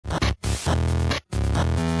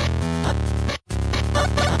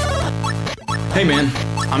Hey man,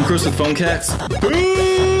 I'm Chris with Phone Cats.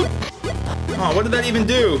 Boop! Oh, what did that even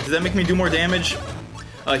do? Does that make me do more damage?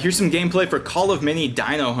 Here's some gameplay for Call of Mini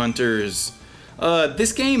Dino Hunters.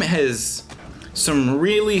 This game has some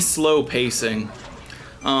really slow pacing.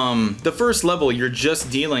 The first level, you're just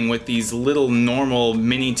dealing with these little normal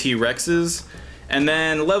mini T-Rexes, and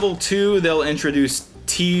then level 2, they'll introduce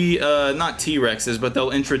not T-Rexes, but they'll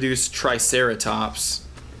introduce Triceratops.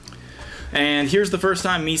 And here's the first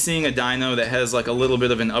time me seeing a dino that has like a little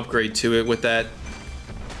bit of an upgrade to it with that.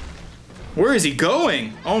 Where is he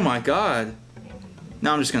going? Oh my god.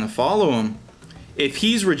 Now I'm just gonna follow him. If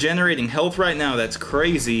he's regenerating health right now, that's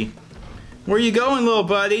crazy. Where you going, little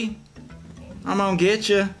buddy? I'm gonna get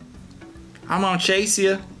you. I'm gonna chase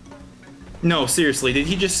you. No, seriously, did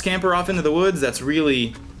he just scamper off into the woods? That's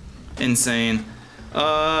really insane.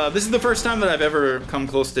 This is the first time that I've ever come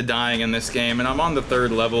close to dying in this game, and I'm on the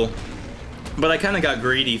 3rd level. But I kind of got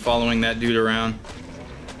greedy following that dude around.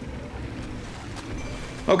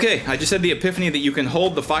 Okay, I just had the epiphany that you can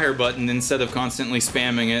hold the fire button instead of constantly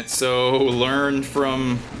spamming it, so learn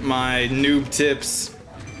from my noob tips.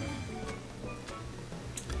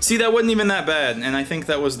 See, that wasn't even that bad, and I think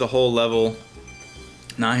that was the whole level.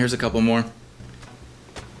 Nah, here's a couple more.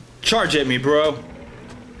 Charge at me, bro.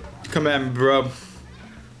 Come at me, bro.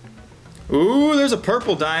 Ooh, there's a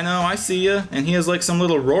purple dino, I see ya. And he has like some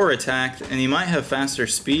little roar attack, and he might have faster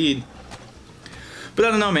speed. But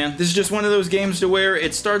I don't know, man. This is just one of those games to where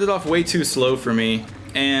it started off way too slow for me.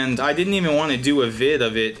 And I didn't even want to do a vid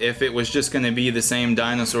of it if it was just going to be the same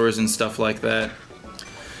dinosaurs and stuff like that.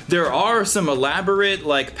 There are some elaborate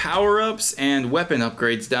like power-ups and weapon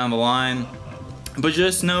upgrades down the line. But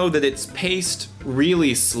just know that it's paced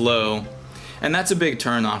really slow. And that's a big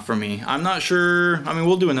turn-off for me. I'm not sure, I mean,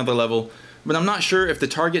 we'll do another level, but I'm not sure if the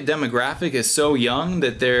target demographic is so young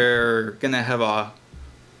that they're gonna have a,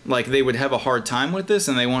 like, they would have a hard time with this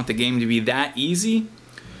and they want the game to be that easy.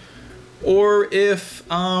 Or if,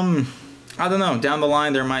 I don't know, down the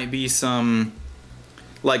line there might be some,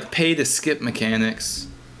 like, pay-to-skip mechanics.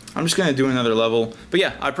 I'm just gonna do another level. But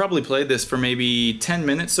yeah, I probably played this for maybe 10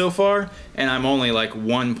 minutes so far, and I'm only like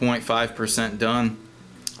 1.5% done.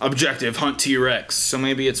 Objective, hunt T-Rex, so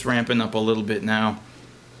maybe it's ramping up a little bit now.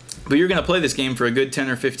 But you're gonna play this game for a good 10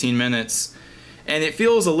 or 15 minutes, and it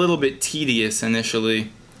feels a little bit tedious initially.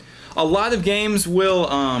 A lot of games will,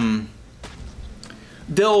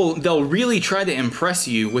 they'll really try to impress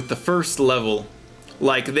you with the first level.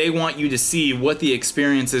 Like, they want you to see what the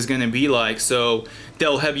experience is gonna be like, so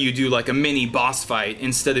they'll have you do like a mini boss fight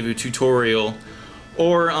instead of a tutorial.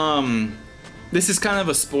 Or, this is kind of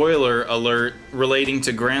a spoiler alert relating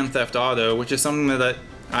to Grand Theft Auto, which is something that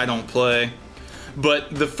I don't play. But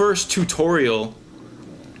the first tutorial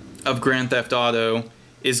of Grand Theft Auto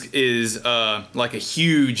is like a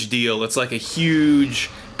huge deal. It's like a huge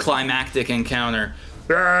climactic encounter.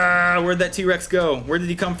 Where'd that T-Rex go? Where did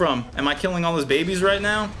he come from? Am I killing all his babies right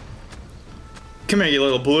now? Come here, you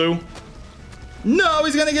little blue. No,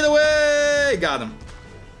 he's gonna get away! Got him.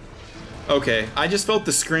 Okay, I just felt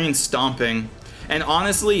the screen stomping. And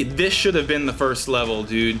honestly, this should have been the first level,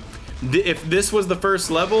 dude. If this was the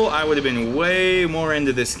first level, I would have been way more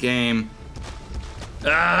into this game.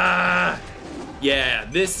 Ah! Yeah,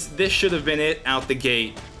 this should have been it out the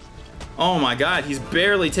gate. Oh my god, he's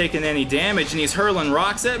barely taking any damage and he's hurling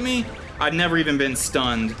rocks at me? I've never even been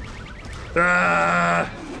stunned.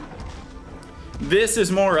 Ah! This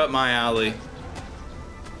is more up my alley.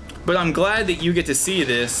 But I'm glad that you get to see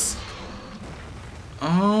this.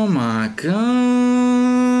 Oh my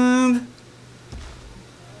god.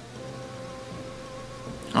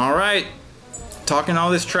 Alright. Talking all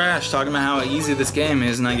this trash, talking about how easy this game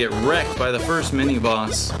is, and I get wrecked by the first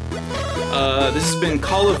mini-boss. This has been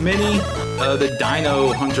Call of Mini, the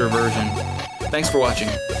Dino Hunter version. Thanks for watching.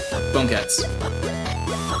 Phone Cats.